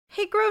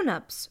Hey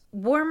grown-ups,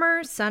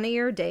 warmer,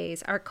 sunnier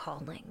days are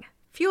calling.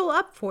 Fuel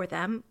up for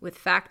them with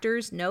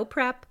Factor's no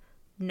prep,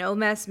 no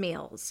mess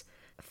meals.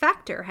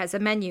 Factor has a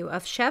menu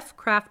of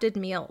chef-crafted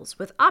meals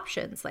with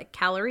options like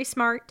Calorie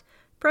Smart,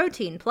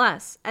 Protein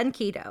Plus, and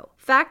Keto.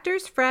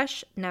 Factor's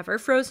fresh, never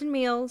frozen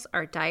meals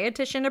are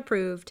dietitian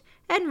approved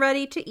and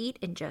ready to eat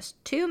in just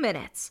 2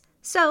 minutes.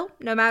 So,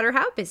 no matter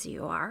how busy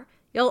you are,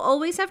 you'll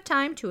always have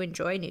time to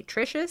enjoy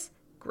nutritious,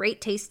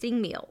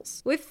 great-tasting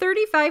meals. With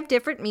 35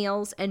 different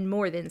meals and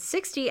more than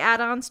 60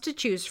 add-ons to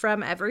choose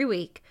from every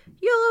week,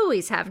 you'll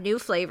always have new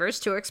flavors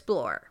to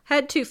explore.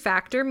 Head to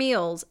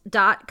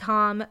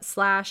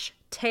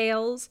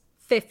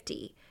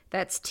factormeals.com/tales50.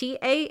 That's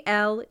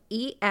TALES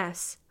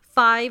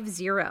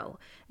 50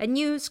 and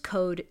use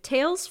code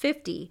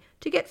TALES50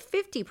 to get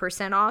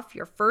 50% off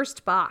your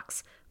first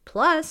box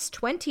plus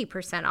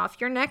 20%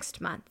 off your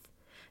next month.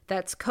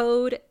 That's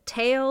code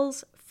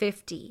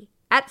TALES50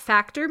 at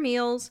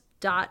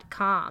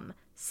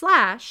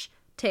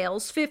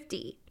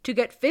factormeals.com/tales50 to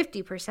get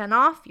 50%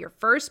 off your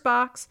first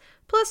box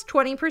plus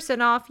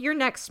 20% off your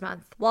next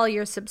month while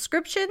your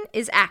subscription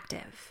is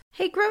active.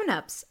 Hey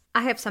grown-ups,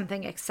 I have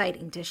something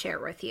exciting to share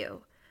with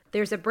you.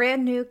 There's a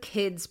brand new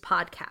kids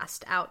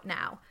podcast out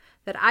now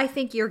that I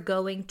think you're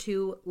going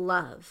to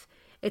love.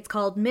 It's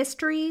called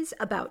Mysteries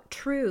About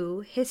True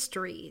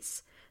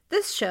Histories.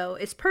 This show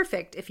is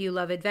perfect if you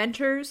love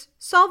adventures,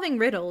 solving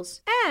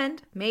riddles,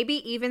 and maybe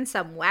even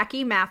some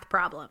wacky math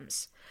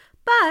problems.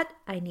 But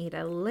I need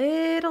a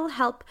little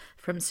help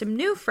from some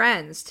new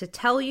friends to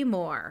tell you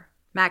more.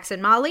 Max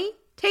and Molly,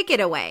 take it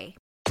away.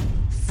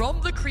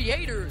 From the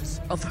creators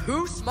of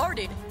Who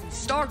Smarted,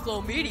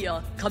 Starglow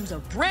Media, comes a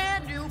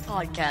brand new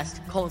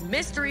podcast called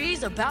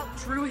Mysteries About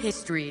True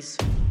Histories.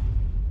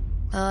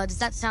 Does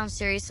that sound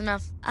serious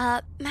enough?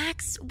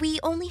 Max, we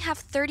only have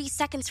 30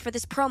 seconds for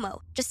this promo.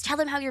 Just tell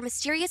them how your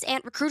mysterious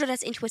aunt recruited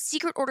us into a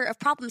secret order of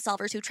problem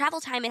solvers who travel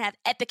time and have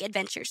epic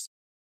adventures.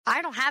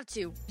 I don't have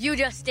to. You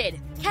just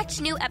did. Catch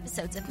new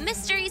episodes of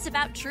Mysteries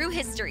About True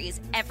Histories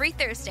every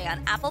Thursday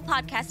on Apple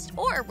Podcasts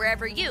or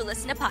wherever you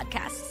listen to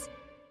podcasts.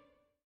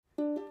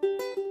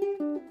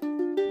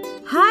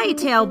 Hi,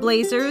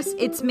 Tailblazers.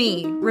 It's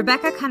me,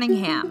 Rebecca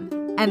Cunningham,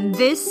 and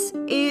this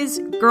is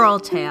Girl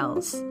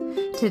Tales.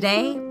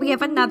 Today, we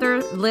have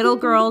another Little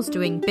Girls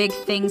Doing Big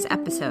Things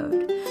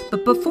episode.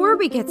 But before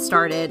we get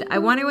started, I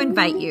want to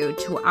invite you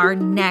to our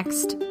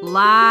next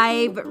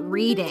live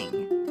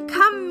reading.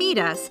 Come meet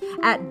us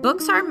at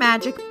Books Are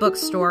Magic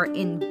Bookstore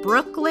in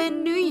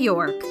Brooklyn, New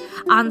York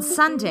on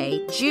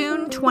Sunday,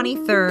 June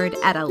 23rd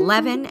at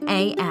 11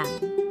 a.m.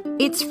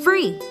 It's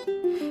free.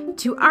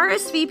 To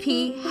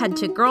RSVP, head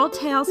to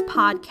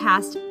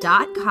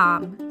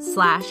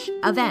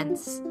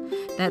girltalespodcast.com/events.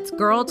 That's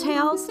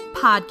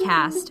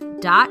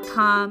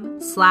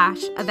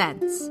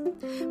girltalespodcast.com/events.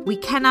 We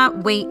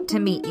cannot wait to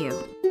meet you.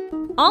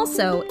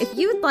 Also, if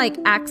you'd like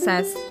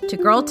access to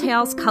Girl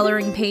Tales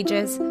coloring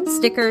pages,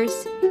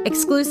 stickers,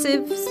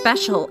 exclusive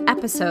special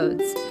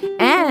episodes,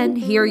 and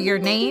hear your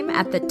name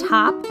at the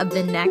top of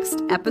the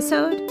next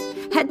episode,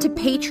 head to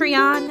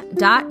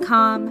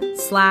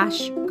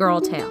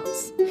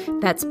patreon.com/girltales.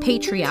 That's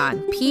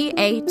Patreon,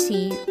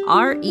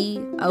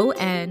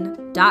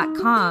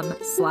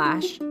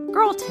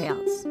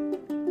 patreon.com/girltales.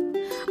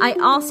 I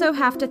also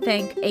have to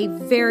thank a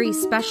very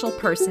special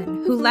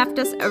person who left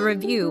us a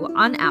review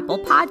on Apple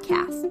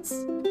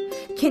Podcasts.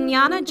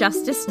 Kenyana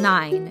Justice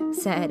 9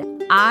 said,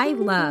 "I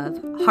love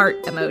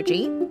heart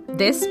emoji,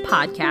 this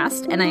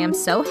podcast, and I am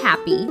so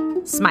happy,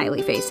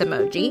 smiley face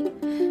emoji,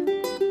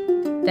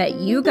 that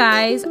you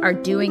guys are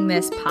doing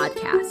this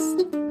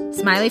podcast."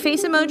 Smiley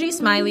face emoji,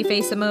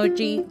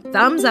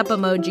 thumbs up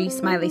emoji,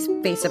 smiley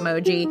face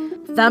emoji,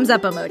 thumbs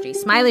up emoji,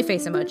 smiley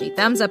face emoji,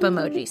 thumbs up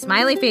emoji,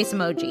 smiley face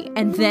emoji,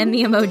 and then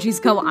the emojis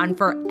go on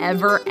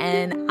forever,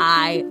 and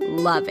I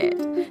love it.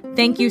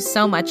 Thank you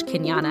so much,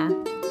 Kenyana.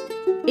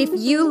 If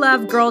you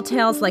love Girl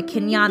Tales like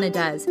Kenyana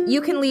does, you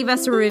can leave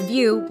us a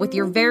review with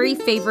your very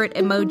favorite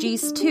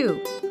emojis too,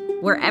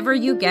 wherever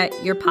you get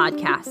your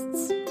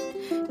podcasts.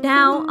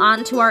 Now,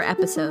 on to our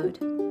episode.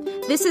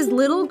 This is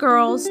Little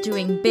Girls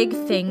Doing Big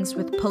Things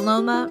with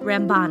Paloma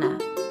Rambana.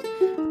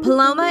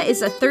 Paloma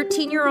is a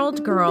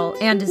 13-year-old girl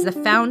and is the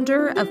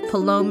founder of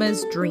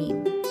Paloma's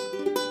Dream.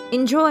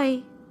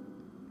 Enjoy!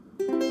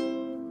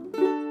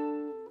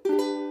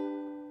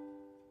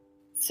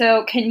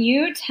 So, can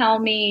you tell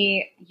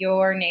me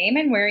your name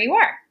and where you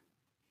are?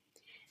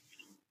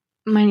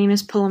 My name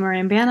is Paloma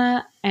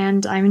Rambana,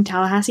 and I'm in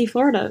Tallahassee,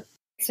 Florida.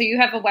 So you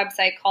have a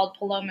website called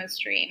Paloma's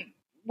Dream.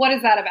 What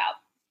is that about?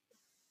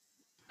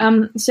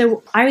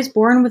 So I was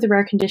born with a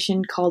rare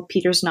condition called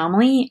Peters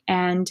anomaly,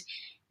 and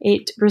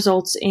it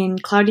results in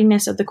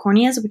cloudiness of the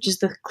corneas, which is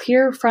the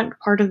clear front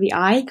part of the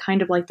eye,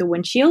 kind of like the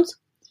windshield.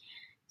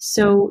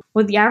 So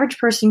what the average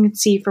person can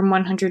see from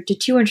 100 to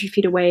 200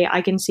 feet away,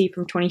 I can see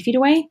from 20 feet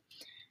away.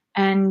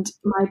 And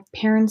my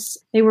parents,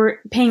 they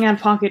were paying out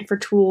of pocket for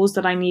tools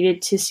that I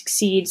needed to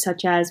succeed,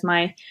 such as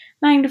my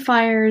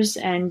magnifiers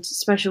and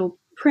special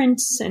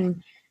prints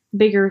and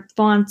bigger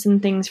fonts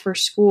and things for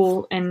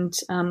school. And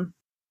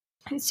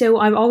So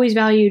I've always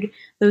valued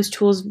those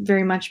tools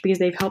very much because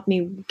they've helped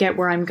me get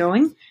where I'm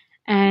going.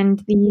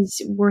 And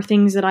these were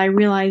things that I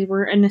realized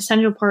were an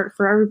essential part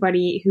for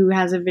everybody who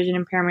has a vision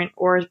impairment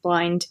or is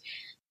blind.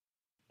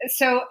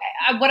 So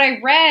what I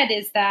read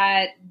is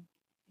that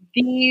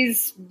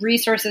these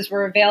resources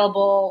were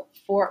available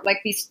for,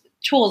 like, these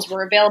tools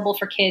were available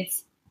for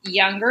kids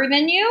younger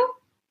than you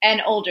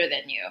and older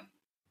than you.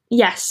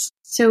 Yes.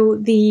 So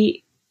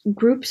the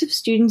groups of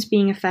students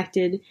being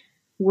affected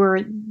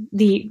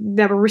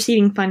that were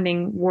receiving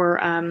funding were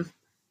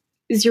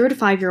 0 to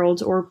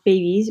 5-year-olds or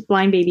babies,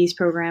 blind babies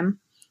program,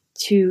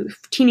 to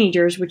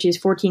teenagers, which is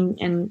 14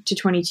 and to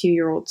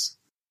 22-year-olds.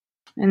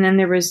 And then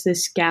there was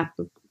this gap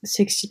of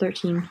 6 to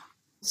 13.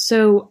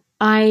 So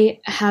I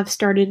have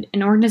started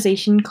an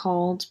organization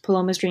called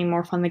Paloma's Dream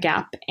More Fun the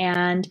Gap,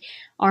 and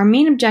our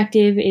main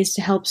objective is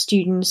to help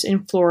students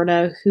in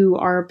Florida who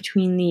are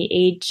between the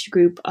age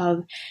group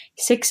of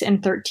 6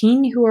 and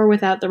 13 who are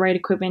without the right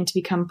equipment to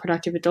become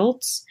productive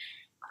adults.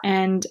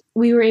 And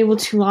we were able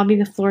to lobby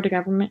the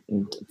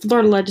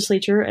Florida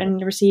legislature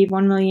and receive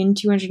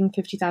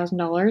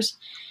 $1,250,000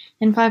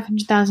 and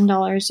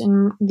 $500,000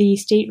 in the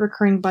state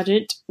recurring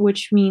budget,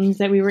 which means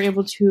that we were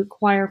able to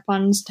acquire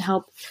funds to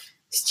help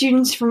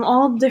students from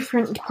all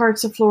different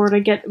parts of Florida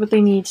get what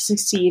they need to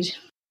succeed.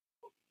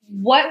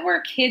 What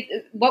were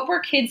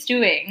kids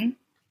doing,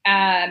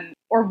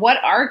 or what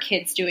are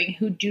kids doing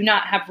who do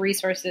not have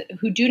resources,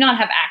 who do not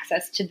have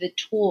access to the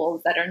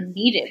tools that are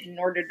needed in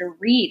order to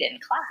read in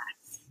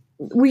class?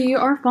 We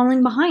are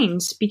falling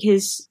behind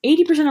because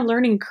 80% of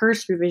learning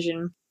occurs through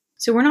vision.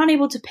 So we're not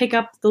able to pick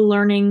up the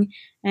learning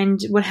and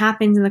what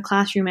happens in the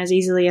classroom as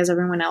easily as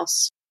everyone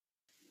else.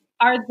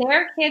 Are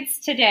there kids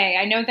today?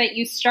 I know that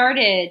you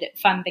started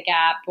Fund the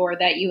Gap, or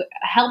that you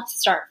helped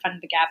start Fund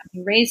the Gap and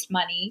you raised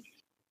money.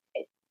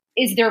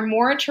 Is there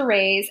more to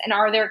raise? And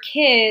are there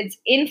kids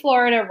in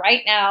Florida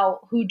right now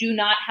who do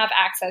not have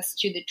access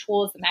to the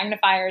tools, the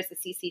magnifiers, the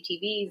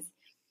CCTVs?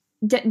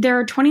 There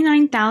are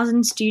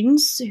 29,000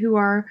 students who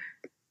are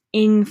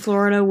in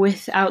Florida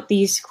without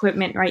these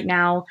equipment right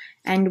now,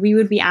 and we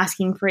would be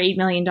asking for $8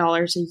 million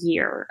a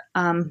year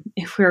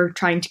if we're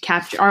trying to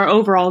capture our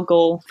overall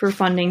goal for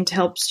funding to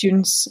help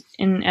students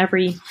in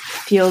every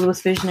field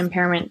with vision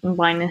impairment and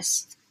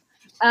blindness.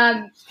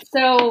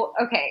 So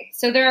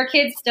there are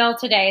kids still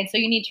today, and so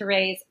you need to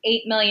raise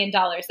 $8 million.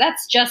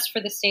 That's just for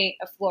the state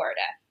of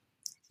Florida.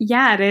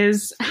 Yeah, it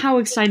is. How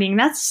exciting.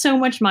 That's so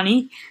much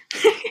money.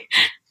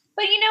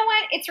 But you know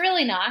what? It's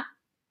really not.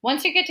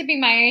 Once you get to be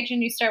my age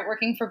and you start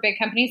working for big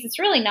companies, it's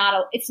really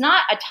not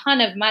a ton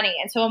of money.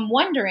 And so I'm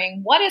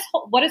wondering, what is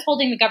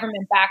holding the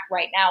government back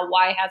right now?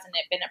 Why hasn't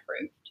it been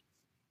approved?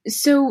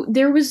 So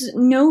there was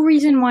no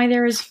reason why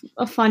there is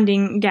a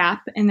funding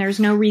gap, and there's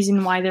no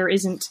reason why there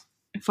isn't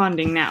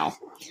funding now.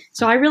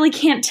 So I really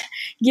can't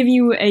give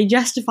you a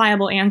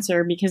justifiable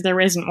answer because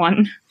there isn't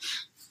one.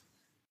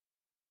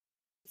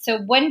 So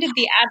when did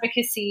the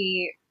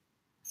advocacy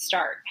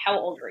start? How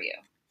old were you?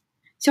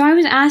 So I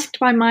was asked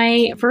by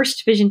my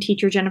first vision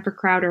teacher, Jennifer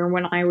Crowder,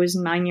 when I was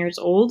 9 years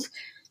old.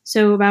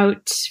 So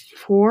about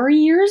 4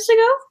 years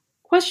ago? ?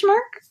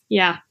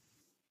 Yeah.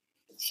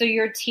 So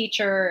your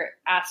teacher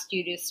asked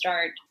you to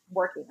start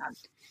working on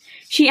it.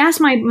 She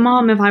asked my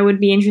mom if I would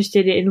be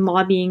interested in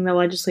lobbying the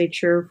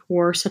legislature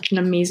for such an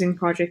amazing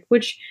project,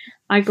 which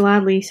I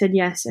gladly said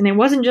yes. And it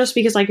wasn't just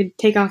because I could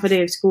take off a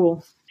day of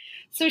school.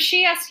 So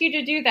she asked you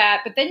to do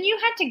that, but then you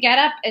had to get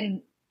up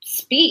and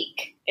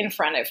speak in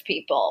front of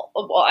people,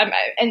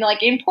 and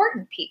like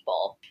important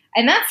people.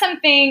 And that's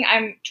something,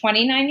 I'm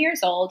 29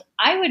 years old,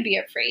 I would be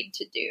afraid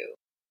to do.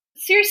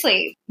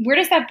 Seriously, where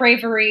does that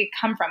bravery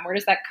come from? Where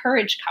does that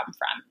courage come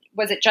from?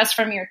 Was it just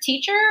from your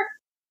teacher?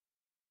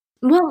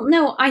 Well,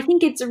 no, I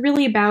think it's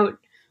really about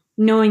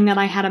knowing that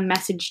I had a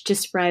message to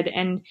spread,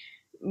 and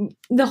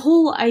the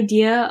whole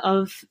idea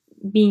of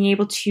being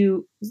able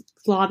to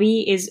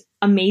lobby is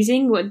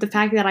amazing. The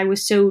fact that I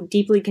was so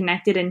deeply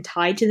connected and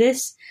tied to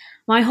this.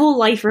 My whole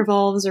life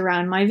revolves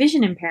around my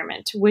vision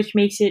impairment, which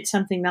makes it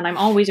something that I'm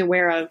always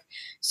aware of.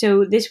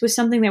 So this was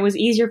something that was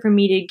easier for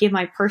me to give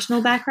my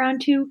personal background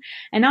to,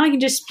 and now I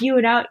can just spew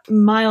it out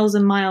miles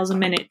and miles a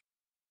minute.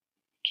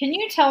 Can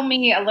you tell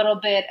me a little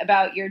bit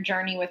about your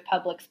journey with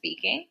public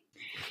speaking?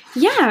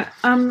 Yeah,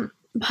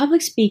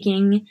 public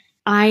speaking,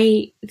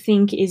 I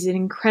think, is an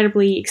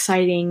incredibly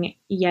exciting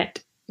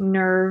yet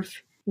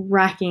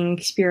nerve-wracking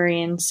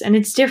experience, and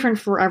it's different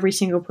for every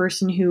single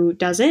person who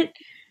does it.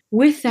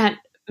 With that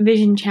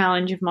vision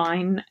challenge of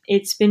mine,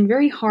 it's been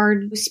very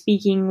hard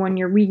speaking when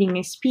you're reading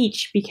a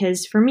speech,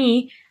 because for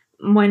me,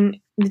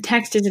 when the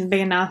text isn't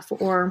big enough,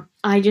 or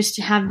I just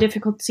have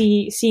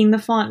difficulty seeing the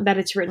font that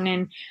it's written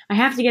in, I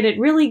have to get it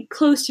really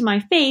close to my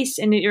face,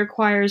 and it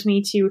requires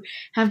me to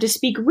have to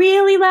speak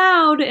really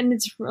loud, and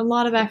it's a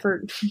lot of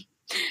effort.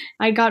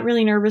 I got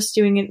really nervous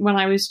doing it when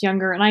I was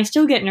younger, and I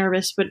still get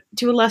nervous, but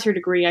to a lesser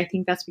degree. I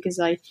think that's because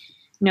I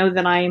know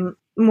that I'm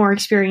more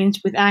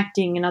experienced with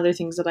acting and other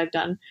things that I've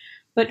done.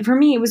 But for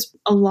me, it was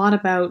a lot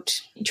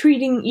about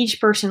treating each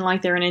person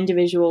like they're an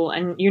individual,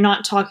 and you're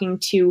not talking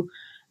to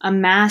a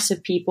mass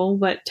of people,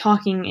 but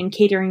talking and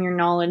catering your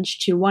knowledge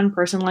to one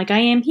person like I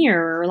am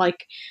here, or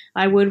like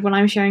I would when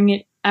I'm sharing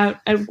it out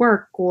at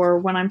work or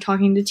when I'm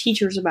talking to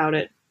teachers about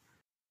it.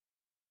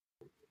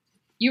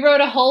 You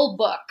wrote a whole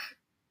book.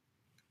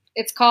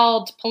 It's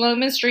called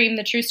Paloma's Dream,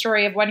 the true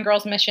story of one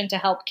girl's mission to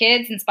help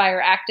kids inspire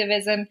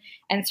activism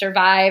and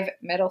survive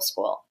middle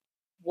school.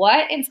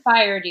 What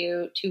inspired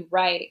you to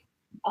write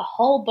a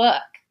whole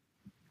book?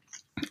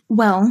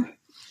 Well,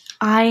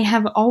 I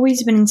have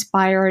always been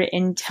inspired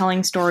in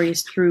telling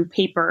stories through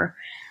paper,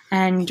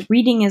 and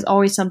reading is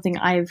always something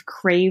I've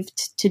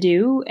craved to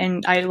do,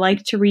 and I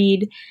like to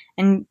read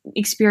and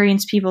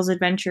experience people's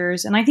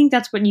adventures, and I think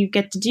that's what you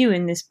get to do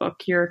in this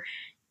book.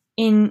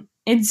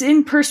 It's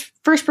in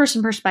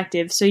first-person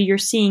perspective, so you're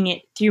seeing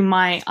it through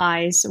my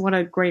eyes. What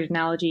a great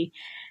analogy.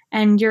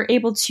 And you're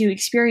able to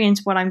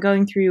experience what I'm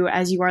going through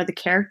as you are the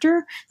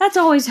character. That's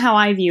always how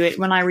I view it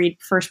when I read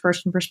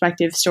first-person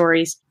perspective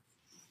stories.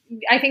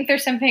 I think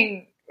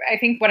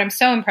what I'm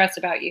so impressed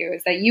about you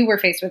is that you were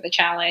faced with a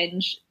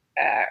challenge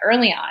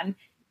early on,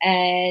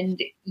 and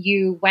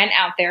you went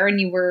out there and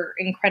you were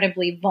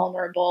incredibly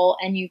vulnerable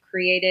and you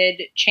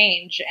created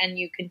change, and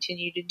you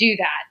continue to do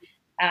that.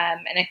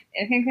 And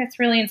I think that's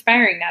really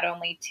inspiring, not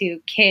only to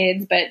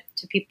kids, but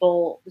to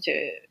people,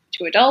 to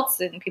adults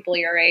and people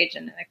your age.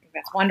 And I think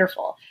that's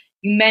wonderful.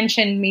 You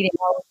mentioned meeting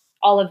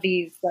all of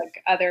these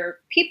like other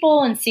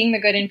people and seeing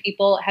the good in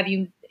people.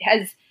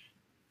 Has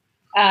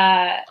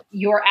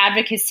your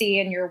advocacy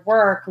and your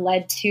work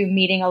led to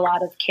meeting a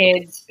lot of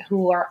kids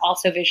who are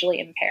also visually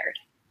impaired?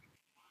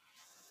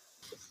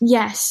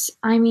 Yes.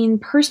 I mean,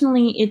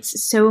 personally,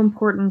 it's so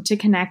important to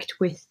connect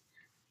with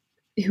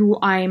who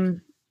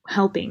I'm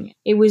helping.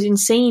 It was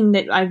insane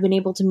that I've been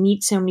able to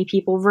meet so many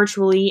people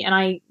virtually, and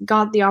I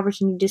got the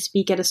opportunity to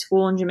speak at a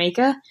school in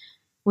Jamaica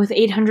with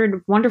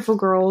 800 wonderful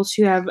girls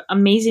who have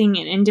amazing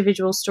and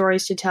individual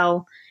stories to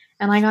tell,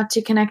 and I got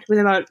to connect with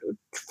about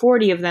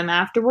 40 of them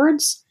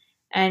afterwards,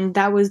 and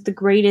that was the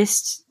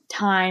greatest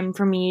time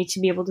for me to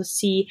be able to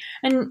see.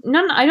 And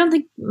I don't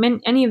think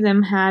any of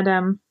them had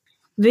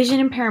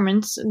vision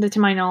impairments, to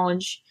my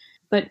knowledge.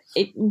 But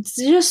it's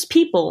just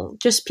people,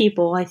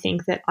 I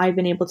think, that I've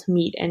been able to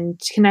meet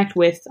and connect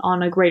with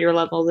on a greater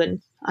level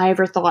than I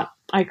ever thought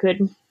I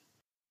could.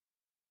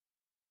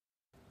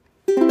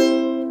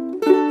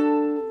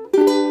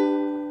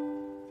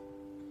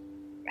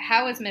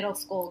 How is middle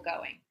school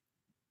going?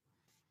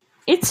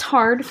 It's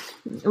hard,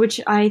 which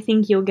I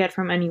think you'll get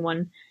from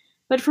anyone.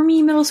 But for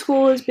me, middle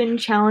school has been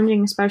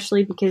challenging,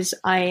 especially because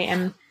I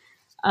am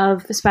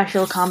of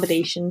special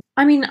accommodation.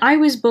 I mean, I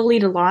was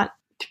bullied a lot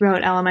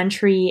throughout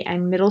elementary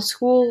and middle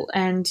school,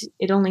 and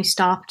it only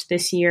stopped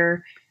this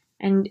year.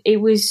 And it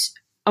was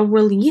a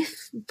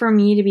relief for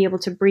me to be able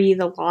to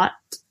breathe. A lot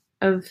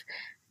of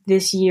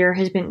this year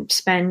has been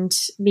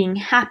spent being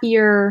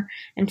happier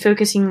and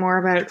focusing more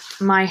about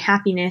my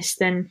happiness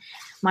than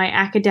my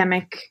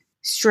academic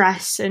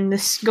stress. And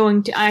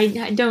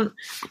I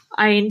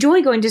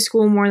enjoy going to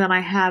school more than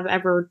I have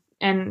ever.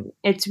 And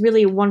it's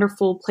really a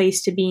wonderful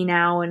place to be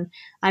now. And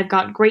I've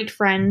got great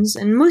friends.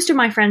 And most of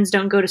my friends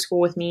don't go to school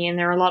with me, and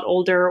they're a lot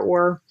older,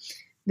 or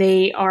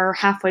they are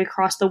halfway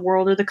across the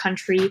world or the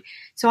country.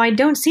 So I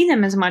don't see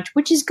them as much,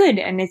 which is good.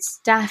 And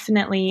it's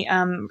definitely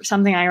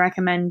something I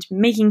recommend,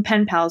 making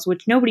pen pals,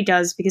 which nobody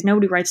does because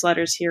nobody writes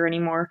letters here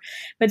anymore.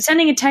 But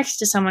sending a text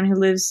to someone who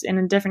lives in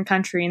a different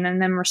country and then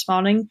them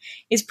responding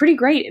is pretty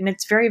great. And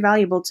it's very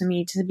valuable to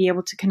me to be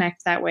able to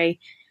connect that way.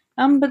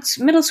 But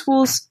middle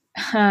school's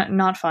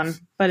not fun,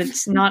 but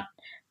it's not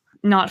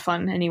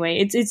fun anyway.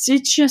 It's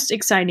just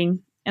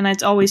exciting, and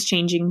it's always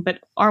changing, but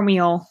aren't we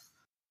all?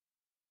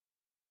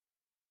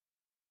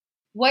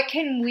 What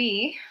can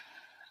we,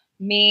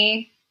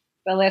 the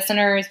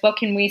listeners, what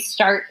can we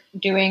start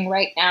doing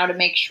right now to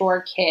make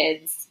sure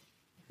kids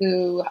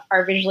who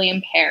are visually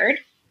impaired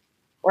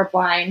or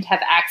blind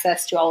have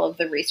access to all of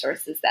the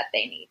resources that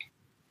they need?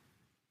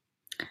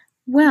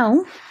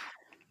 Well,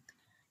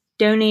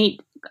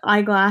 donate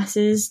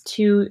eyeglasses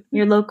to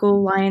your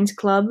local Lions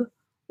Club,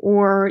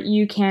 or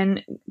you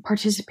can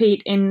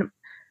participate in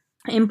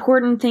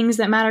important things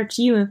that matter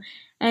to you.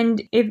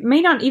 And it may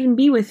not even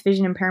be with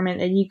vision impairment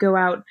that you go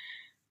out,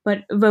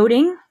 but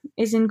voting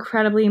is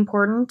incredibly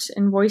important,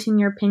 and voicing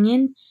your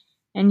opinion.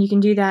 And you can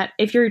do that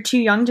if you're too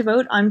young to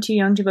vote. I'm too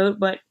young to vote,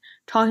 but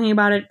talking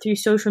about it through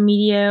social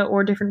media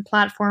or different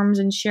platforms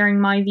and sharing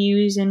my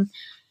views and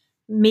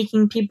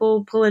making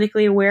people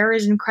politically aware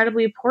is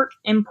incredibly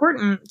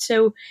important.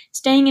 So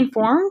staying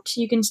informed,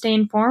 you can stay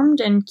informed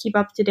and keep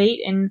up to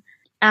date and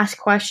ask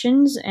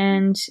questions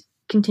and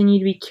continue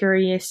to be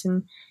curious.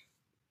 And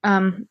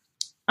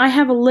I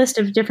have a list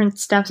of different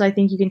steps I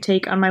think you can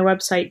take on my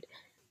website.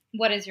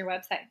 What is your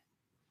website?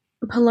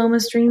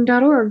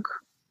 palomasdream.org.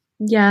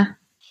 Yeah.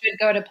 Should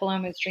go to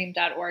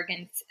palomasdream.org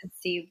and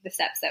see the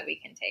steps that we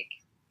can take.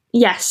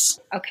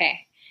 Yes. Okay.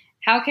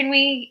 How can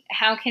we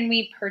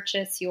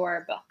purchase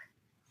your book?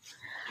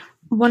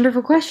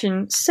 Wonderful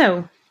question.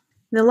 So,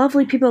 the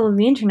lovely people of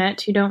the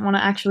internet who don't want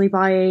to actually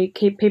buy a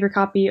paper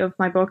copy of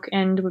my book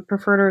and would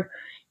prefer to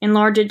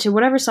enlarge it to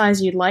whatever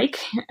size you'd like.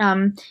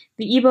 The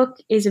ebook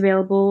is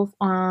available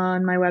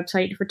on my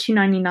website for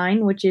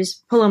 $2.99, which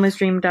is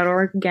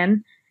palomasdream.org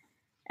again,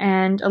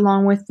 and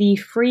along with the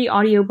free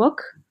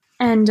audiobook.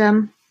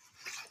 And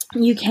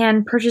you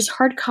can purchase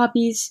hard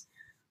copies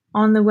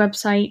on the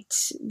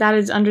website. That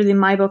is under the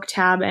My Book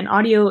tab, and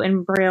audio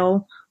and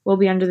braille will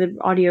be under the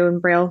audio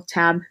and braille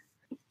tab.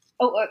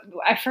 Oh,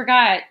 I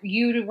forgot.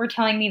 You were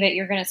telling me that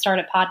you're going to start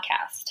a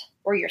podcast,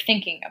 or you're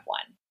thinking of one.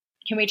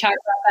 Can we talk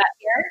about that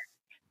here?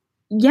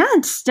 Yeah,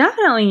 it's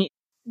definitely.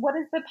 What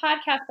is the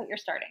podcast that you're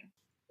starting?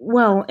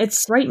 Well,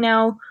 it's right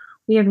now,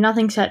 we have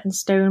nothing set in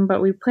stone,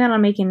 but we plan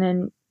on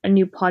making a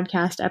new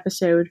podcast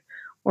episode,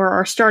 or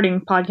our starting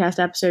podcast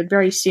episode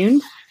very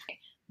soon.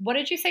 What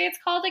did you say it's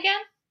called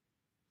again?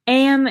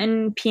 AM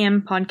and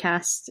PM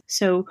podcast.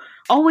 So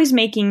always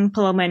making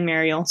Paloma and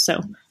Mariel.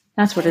 So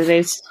that's what it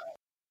is.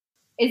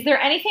 Is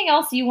there anything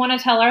else you want to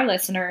tell our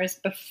listeners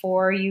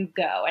before you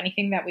go?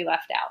 Anything that we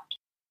left out?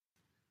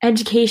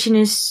 Education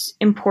is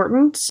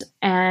important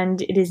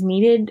and it is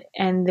needed,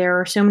 and there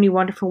are so many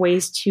wonderful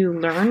ways to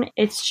learn.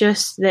 It's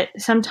just that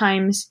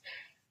sometimes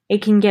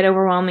it can get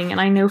overwhelming, and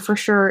I know for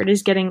sure it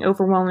is getting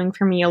overwhelming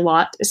for me a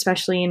lot,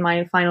 especially in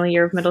my final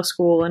year of middle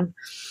school.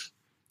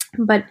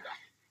 But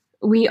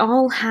we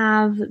all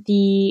have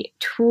the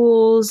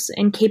tools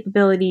and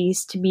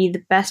capabilities to be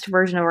the best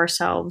version of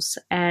ourselves,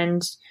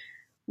 and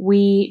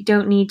we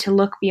don't need to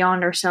look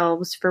beyond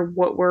ourselves for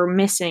what we're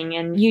missing.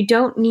 And you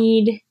don't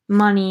need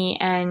money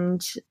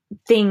and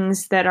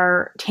things that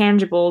are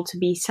tangible to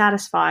be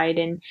satisfied.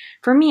 And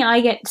for me,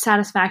 I get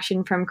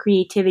satisfaction from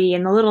creativity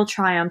and the little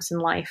triumphs in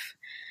life.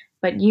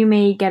 But you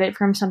may get it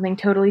from something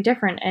totally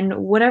different. And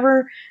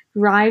whatever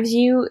drives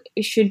you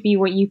should be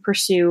what you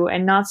pursue,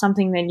 and not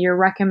something that you're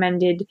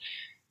recommended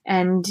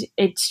and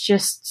it's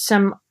just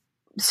some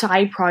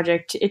side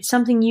project. It's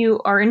something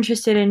you are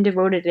interested in,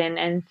 devoted in.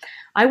 And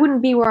I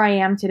wouldn't be where I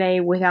am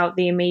today without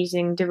the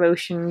amazing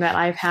devotion that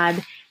I've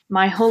had.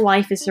 My whole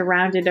life is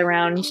surrounded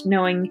around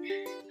knowing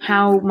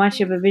how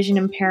much of a vision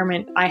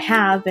impairment I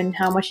have and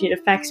how much it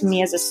affects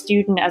me as a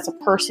student, as a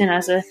person,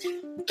 as a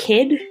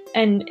kid.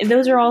 And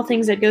those are all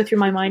things that go through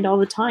my mind all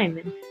the time.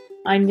 And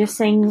I'm just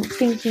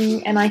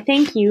thinking, and I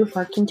thank you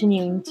for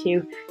continuing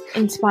to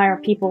inspire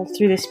people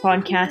through this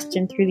podcast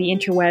and through the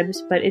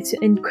interwebs, but it's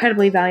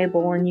incredibly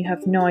valuable and you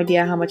have no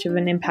idea how much of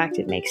an impact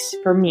it makes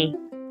for me.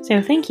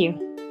 So thank you.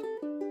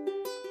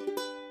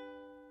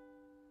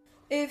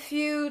 If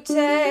you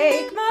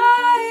take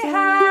my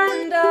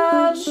hand,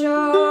 I'll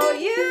show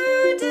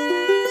you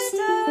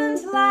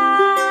distant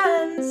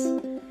lands.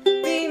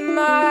 Be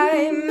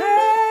my mate.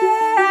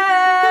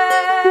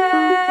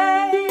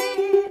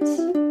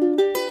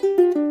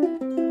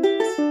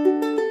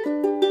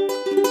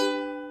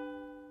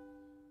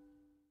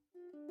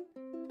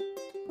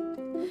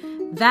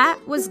 That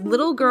was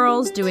Little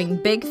Girls Doing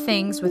Big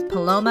Things with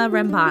Paloma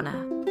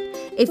Rambana.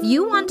 If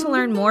you want to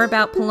learn more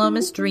about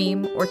Paloma's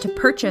Dream or to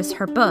purchase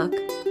her book,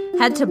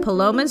 head to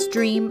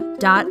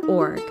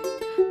palomasdream.org.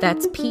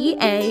 That's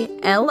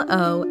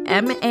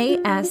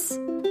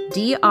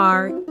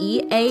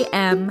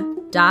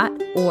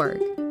PALOMASDREAM.org.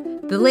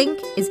 The link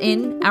is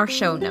in our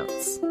show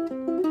notes.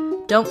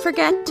 Don't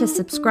forget to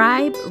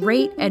subscribe,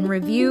 rate, and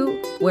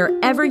review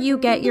wherever you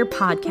get your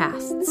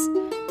podcasts.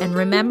 And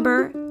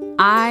remember,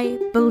 I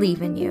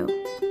believe in you.